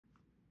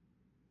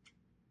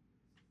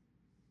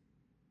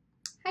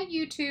Hi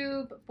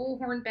YouTube,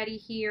 Bullhorn Betty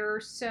here.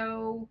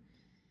 So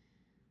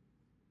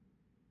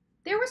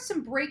there was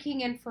some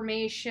breaking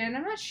information.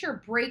 I'm not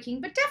sure breaking,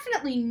 but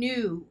definitely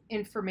new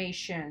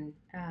information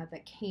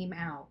that came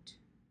out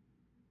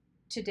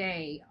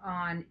today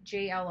on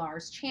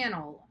JLR's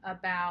channel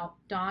about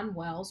Don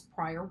Wells'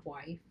 prior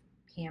wife,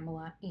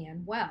 Pamela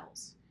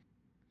Wells.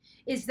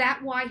 Is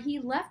that why he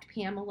left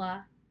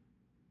Pamela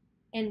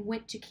and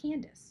went to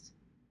Candace,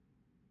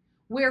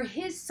 where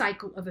his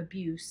cycle of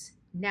abuse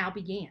now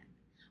began?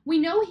 We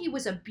know he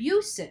was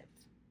abusive,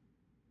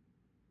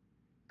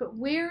 but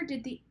where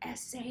did the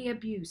SA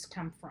abuse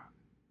come from?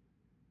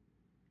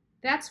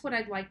 That's what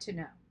I'd like to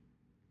know.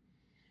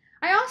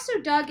 I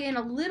also dug in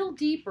a little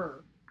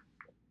deeper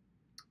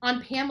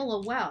on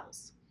Pamela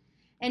Wells.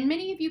 And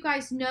many of you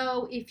guys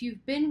know, if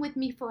you've been with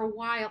me for a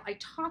while, I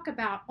talk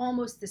about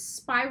almost the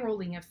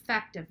spiraling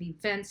effect of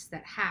events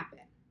that happen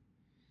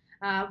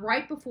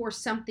right before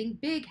something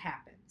big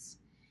happens.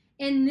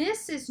 And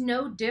this is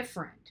no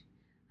different.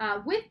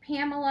 With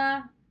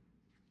Pamela,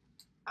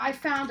 I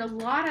found a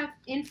lot of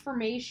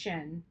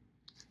information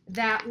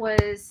that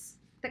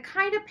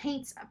kind of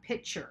paints a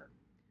picture.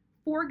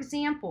 For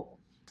example,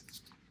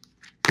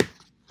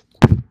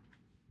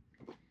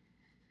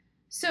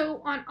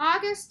 so on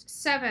August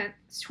 7th,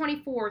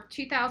 24th,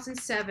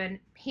 2007,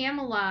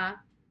 Pamela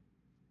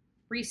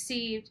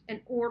received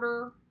a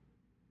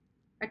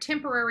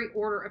temporary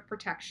order of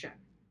protection.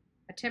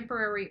 A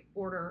temporary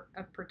order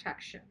of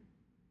protection.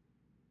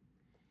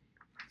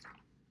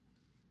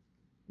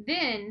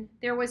 Then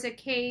there was a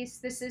case,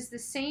 this is the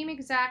same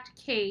exact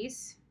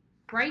case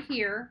right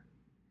here,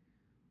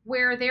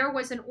 where there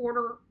was an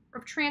order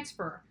of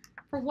transfer.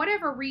 For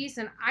whatever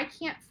reason, I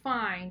can't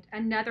find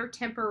another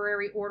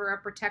temporary order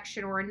of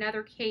protection or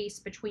another case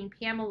between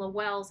Pamela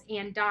Wells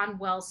and Don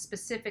Wells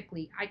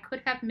specifically. I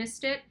could have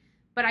missed it,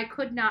 but I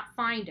could not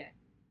find it.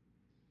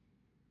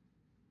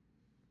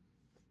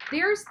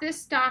 There's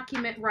this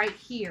document right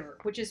here,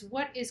 which is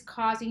what is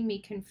causing me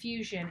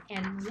confusion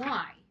and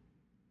why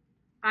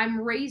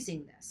I'm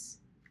raising this.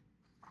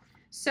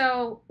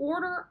 So,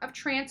 order of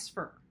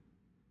transfer.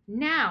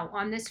 Now,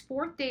 on this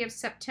 4th day of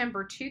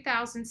September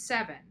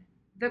 2007,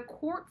 the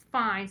court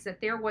finds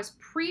that there was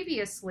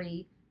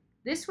previously,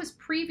 this was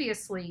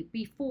previously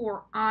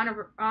before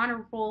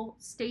Honorable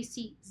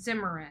Stacy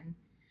Zimmerman,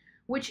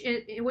 which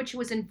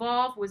was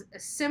involved with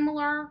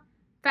similar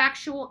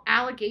factual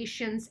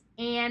allegations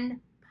and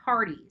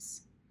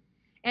parties.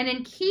 And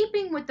in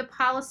keeping with the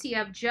policy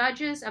of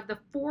judges of the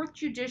 4th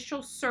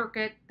Judicial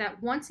Circuit,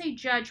 that once a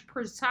judge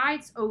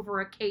presides over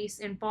a case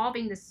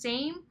involving the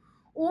same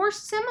or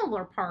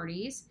similar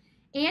parties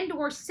and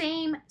or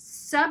same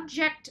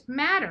subject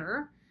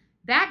matter,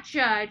 that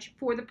judge,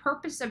 for the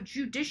purpose of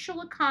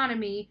judicial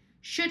economy,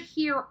 should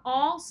hear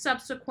all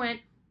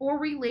subsequent or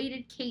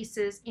related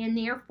cases, and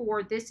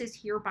therefore this is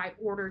hereby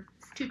ordered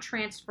to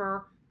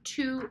transfer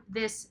to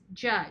this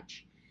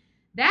judge.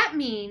 That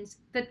means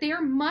that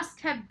there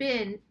must have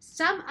been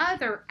some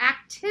other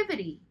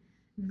activity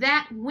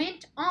that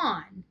went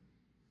on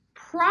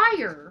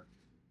prior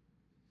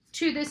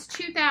to this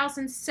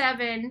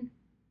 2007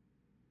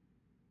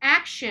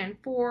 action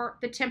for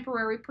the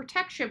temporary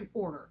protection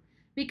order,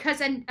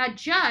 because a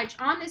judge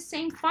on this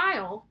same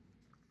file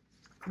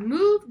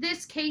moved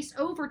this case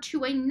over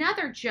to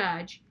another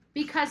judge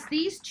because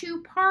these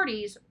two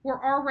parties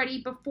were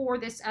already before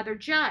this other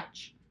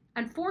judge.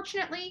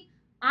 Unfortunately,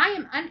 I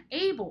am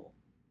unable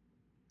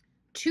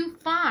to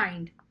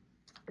find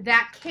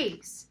that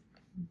case,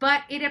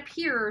 but it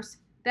appears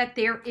that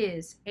there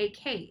is a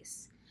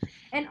case.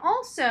 And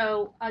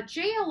also,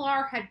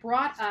 JLR had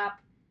brought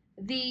up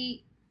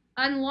the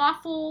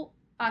unlawful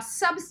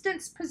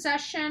substance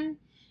possession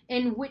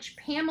in which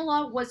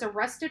Pamela was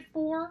arrested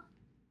for.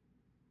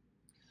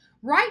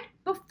 Right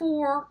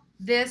before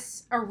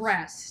this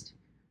arrest,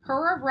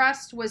 her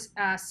arrest was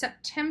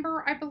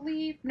October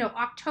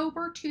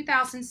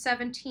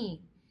 2017.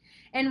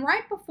 And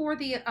right before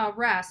the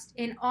arrest,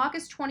 in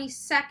August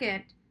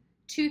 22nd,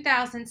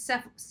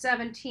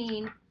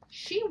 2017,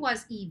 she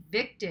was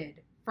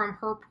evicted from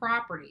her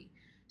property.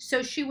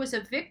 So she was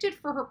evicted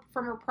from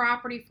her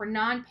property for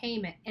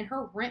non-payment, and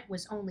her rent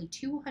was only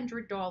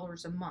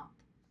 $200 a month.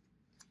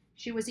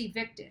 She was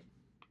evicted.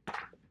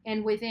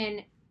 And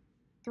within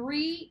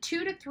 2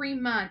 to 3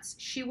 months,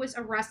 she was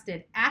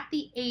arrested at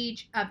the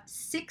age of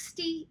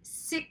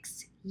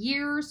 66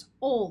 years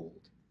old,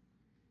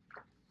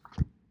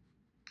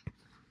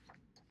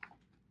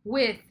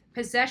 with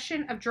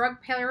possession of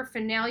drug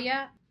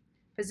paraphernalia,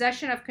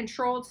 possession of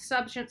controlled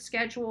substance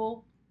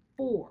Schedule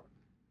 4.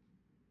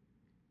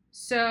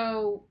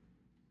 So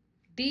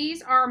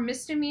these are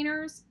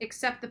misdemeanors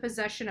except the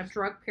possession of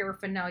drug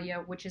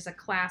paraphernalia, which is a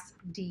Class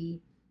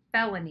D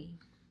felony,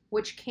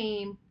 which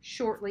came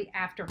shortly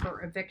after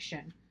her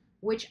eviction,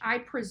 which I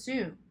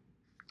presume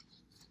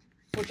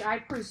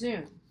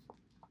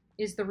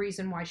is the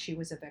reason why she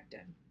was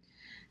evicted.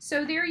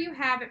 So there you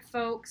have it,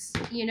 folks.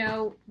 You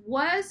know,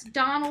 was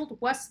Donald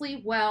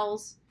Wesley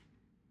Wells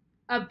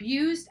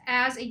abused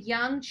as a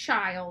young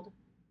child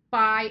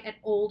by an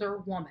older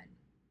woman?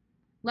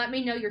 Let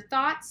me know your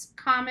thoughts,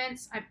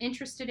 comments. I'm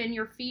interested in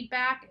your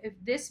feedback. If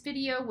this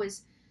video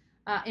was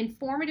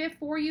informative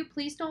for you,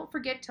 please don't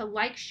forget to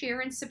like,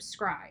 share, and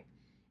subscribe.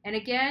 And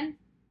again,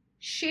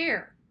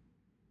 share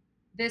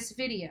this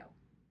video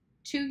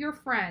to your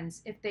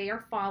friends if they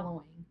are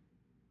following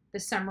the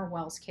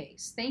SummerWells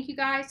case. Thank you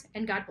guys,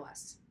 and God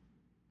bless.